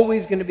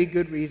always going to be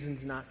good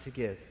reasons not to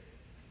give.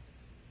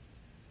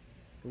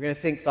 We're going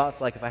to think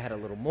thoughts like, if I had a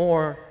little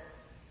more,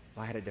 if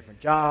I had a different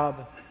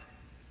job,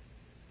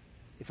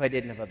 if I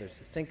didn't have others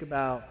to think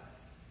about,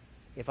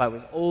 if I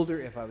was older,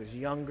 if I was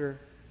younger.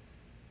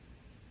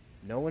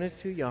 No one is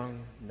too young,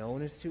 no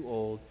one is too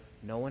old,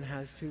 no one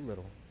has too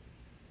little.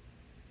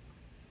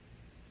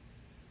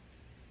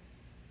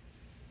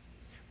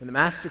 When the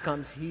Master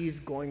comes, he's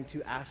going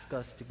to ask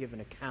us to give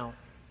an account,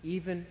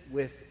 even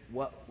with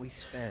what we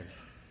spend.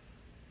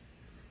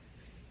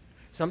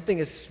 Something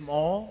as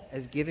small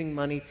as giving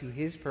money to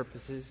his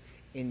purposes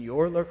in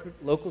your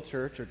local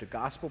church or to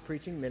gospel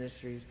preaching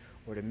ministries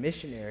or to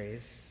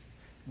missionaries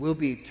will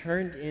be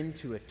turned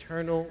into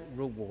eternal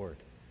reward.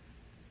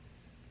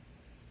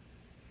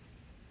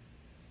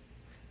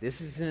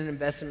 This is an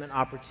investment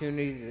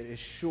opportunity that is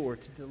sure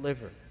to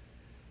deliver.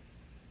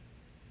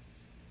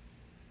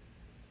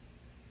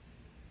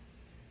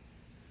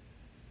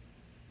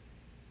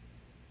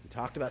 We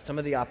talked about some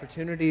of the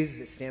opportunities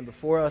that stand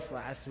before us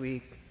last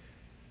week.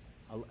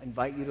 I'll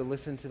invite you to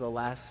listen to the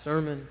last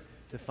sermon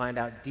to find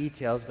out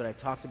details, but I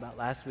talked about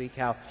last week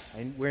how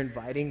we're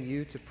inviting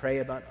you to pray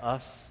about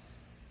us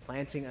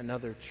planting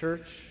another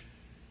church.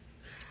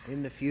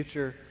 In the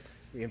future,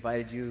 we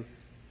invited you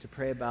to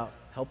pray about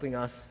helping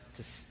us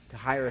to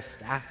hire a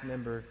staff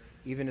member,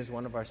 even as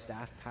one of our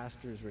staff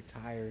pastors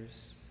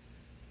retires.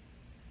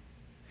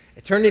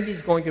 Eternity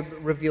is going to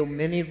reveal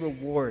many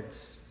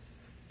rewards,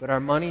 but our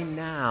money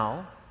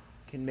now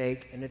can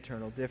make an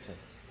eternal difference.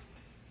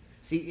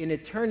 See, in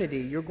eternity,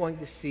 you're going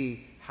to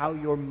see how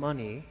your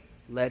money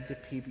led to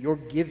people, your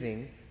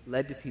giving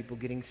led to people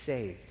getting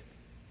saved,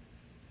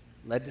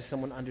 led to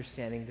someone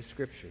understanding the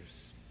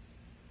scriptures,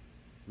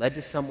 led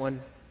to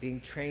someone being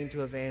trained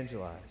to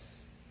evangelize.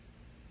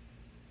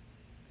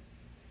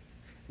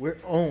 We're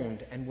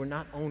owned and we're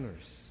not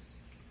owners.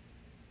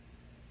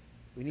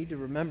 We need to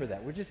remember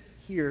that. We're just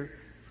here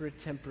for a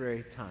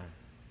temporary time.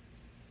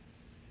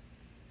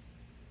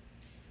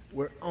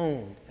 We're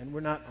owned and we're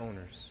not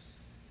owners.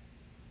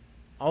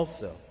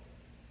 Also,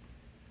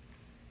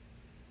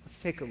 let's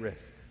take a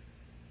risk.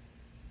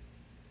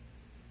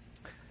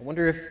 I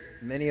wonder if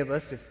many of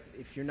us,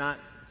 if you're not,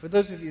 for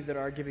those of you that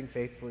are giving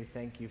faithfully,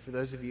 thank you. For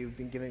those of you who've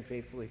been giving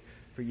faithfully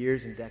for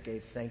years and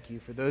decades, thank you.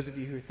 For those of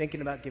you who are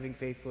thinking about giving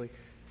faithfully,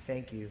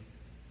 thank you.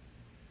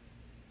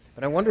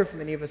 But I wonder if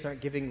many of us aren't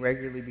giving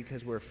regularly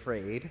because we're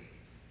afraid.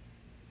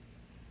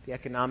 The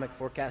economic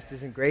forecast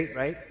isn't great,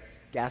 right?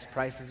 Gas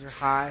prices are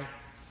high.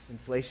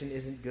 Inflation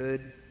isn't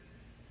good.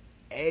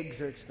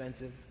 Eggs are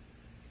expensive.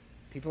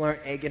 People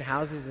aren't egging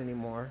houses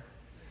anymore.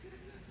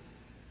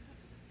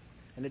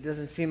 And it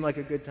doesn't seem like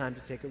a good time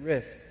to take a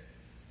risk.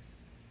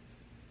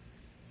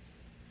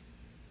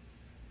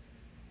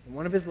 In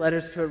one of his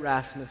letters to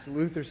Erasmus,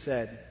 Luther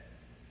said,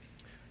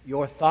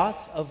 "Your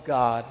thoughts of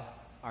God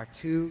are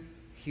too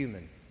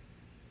human."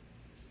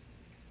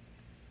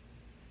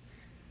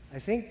 I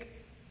think,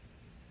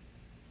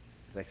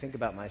 as I think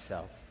about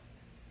myself,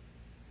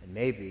 and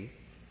maybe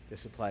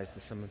this applies to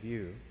some of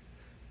you,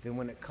 then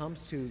when it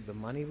comes to the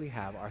money we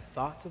have, our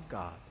thoughts of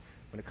God,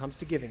 when it comes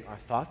to giving, our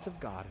thoughts of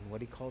God and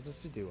what he calls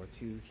us to do are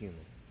too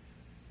human.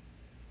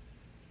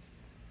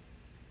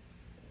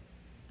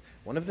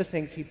 One of the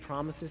things he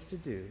promises to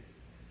do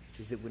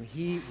is that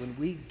when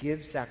we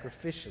give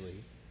sacrificially,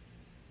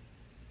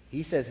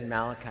 he says in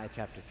Malachi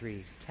chapter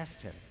 3,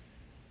 test him.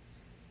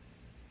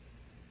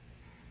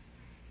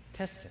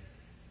 Test him.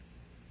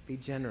 Be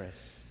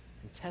generous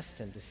and test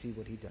him to see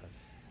what he does.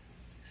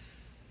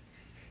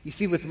 You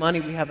see, with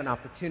money, we have an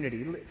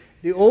opportunity.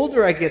 The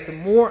older I get, the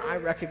more I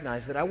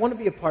recognize that I want to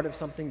be a part of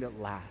something that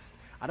lasts.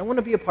 I don't want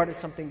to be a part of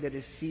something that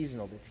is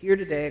seasonal, that's here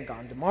today and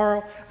gone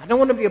tomorrow. I don't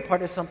want to be a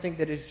part of something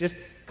that is just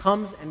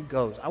comes and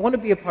goes. I want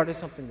to be a part of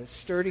something that's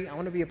sturdy. I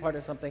want to be a part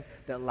of something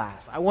that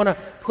lasts. I want to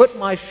put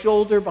my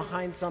shoulder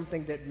behind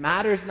something that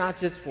matters not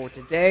just for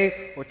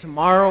today or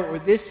tomorrow or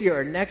this year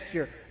or next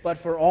year, but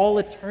for all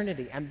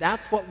eternity. And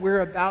that's what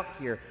we're about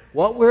here.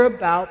 What we're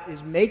about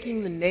is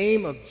making the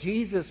name of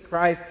Jesus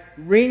Christ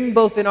ring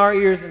both in our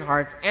ears and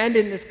hearts and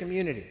in this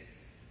community.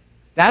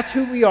 That's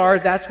who we are.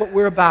 That's what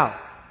we're about.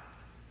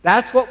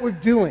 That's what we're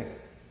doing.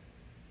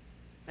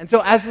 And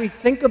so as we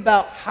think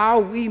about how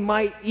we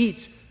might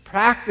each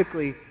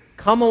practically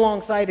come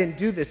alongside and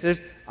do this, there's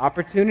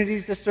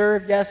opportunities to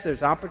serve, yes.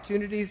 There's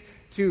opportunities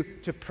to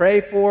pray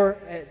for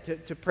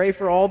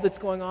all that's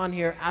going on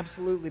here,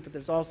 absolutely. But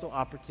there's also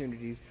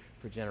opportunities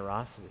for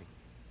generosity.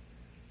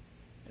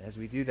 And as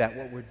we do that,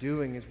 what we're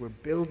doing is we're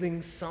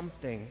building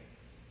something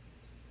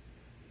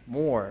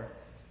more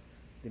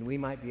than we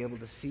might be able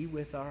to see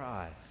with our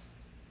eyes.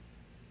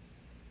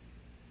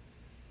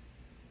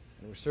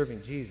 And we're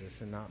serving Jesus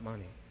and not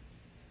money.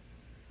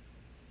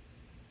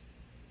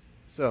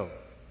 So,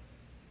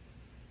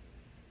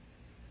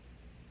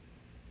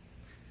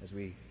 as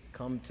we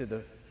come to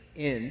the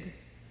end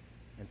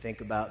and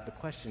think about the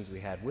questions we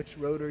had, which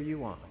road are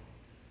you on?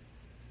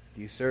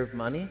 Do you serve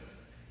money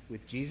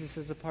with Jesus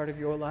as a part of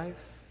your life?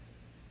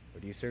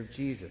 Or do you serve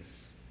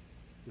Jesus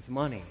with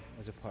money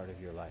as a part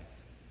of your life?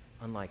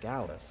 Unlike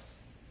Alice,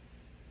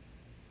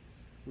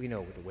 we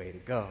know the way to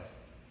go,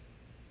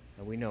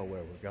 and we know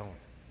where we're going.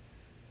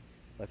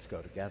 Let's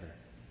go together.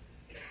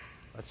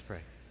 Let's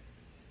pray.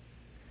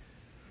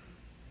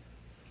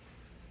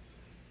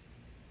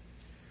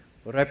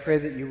 Lord, I pray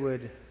that you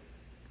would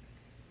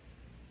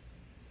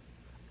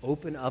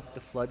open up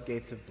the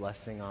floodgates of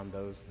blessing on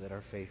those that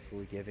are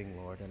faithfully giving,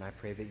 Lord. And I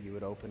pray that you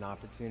would open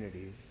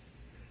opportunities,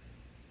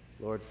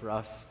 Lord, for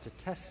us to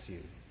test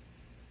you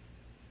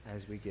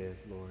as we give,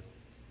 Lord.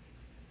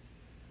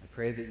 I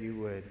pray that you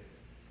would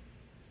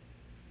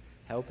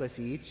help us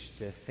each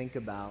to think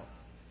about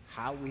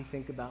how we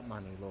think about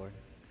money, Lord.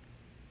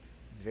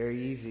 It's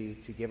very easy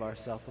to give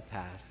ourselves a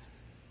pass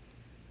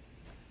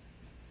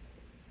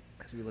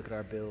as we look at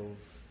our bills,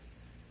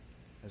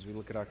 as we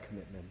look at our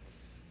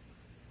commitments,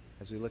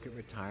 as we look at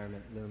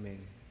retirement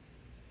looming,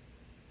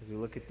 as we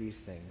look at these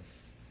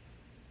things.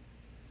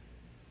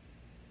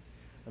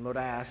 And Lord,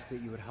 I ask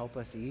that you would help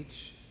us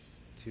each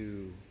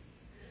to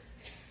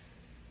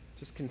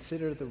just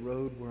consider the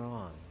road we're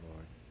on,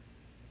 Lord.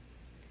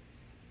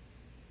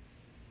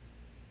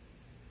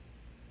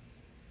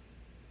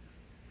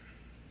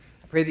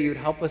 I pray that you would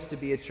help us to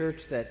be a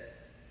church that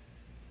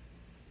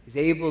is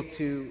able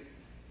to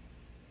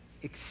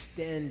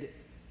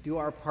do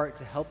our part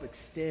to help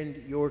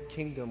extend your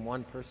kingdom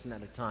one person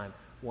at a time,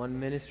 one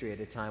ministry at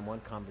a time, one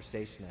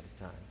conversation at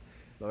a time.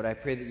 Lord, I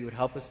pray that you would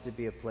help us to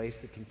be a place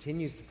that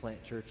continues to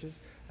plant churches.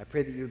 I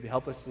pray that you would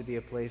help us to be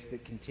a place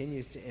that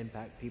continues to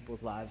impact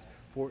people's lives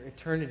for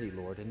eternity,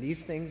 Lord. And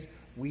these things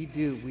we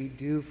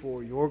do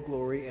for your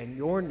glory and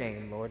your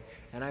name, Lord.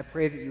 And I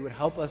pray that you would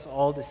help us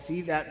all to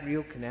see that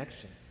real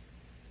connection.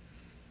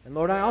 And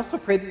Lord, I also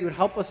pray that you would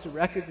help us to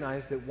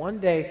recognize that one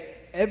day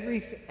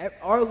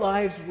our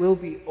lives will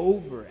be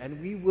over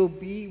and we will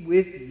be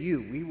with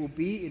you. We will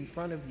be in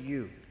front of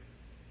you.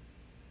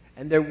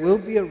 And there will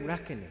be a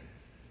reckoning.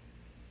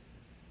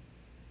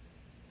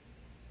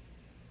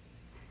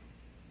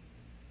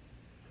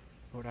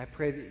 Lord, I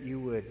pray that you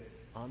would,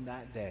 on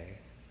that day,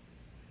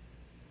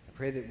 I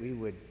pray that we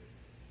would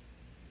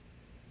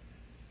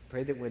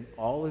pray that when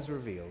all is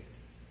revealed,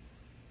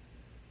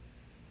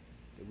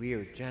 that we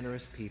are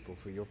generous people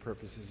for your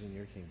purposes in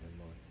your kingdom,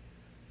 Lord.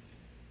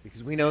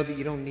 Because we know that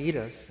you don't need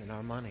us and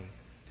our money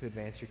to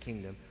advance your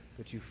kingdom,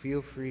 but you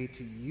feel free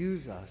to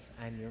use us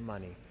and your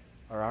money,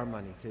 or our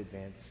money, to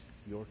advance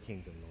your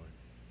kingdom, Lord.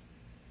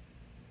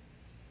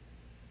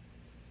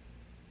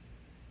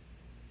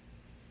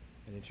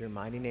 And it's your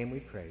mighty name we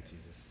pray,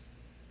 Jesus.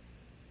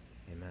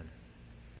 Amen.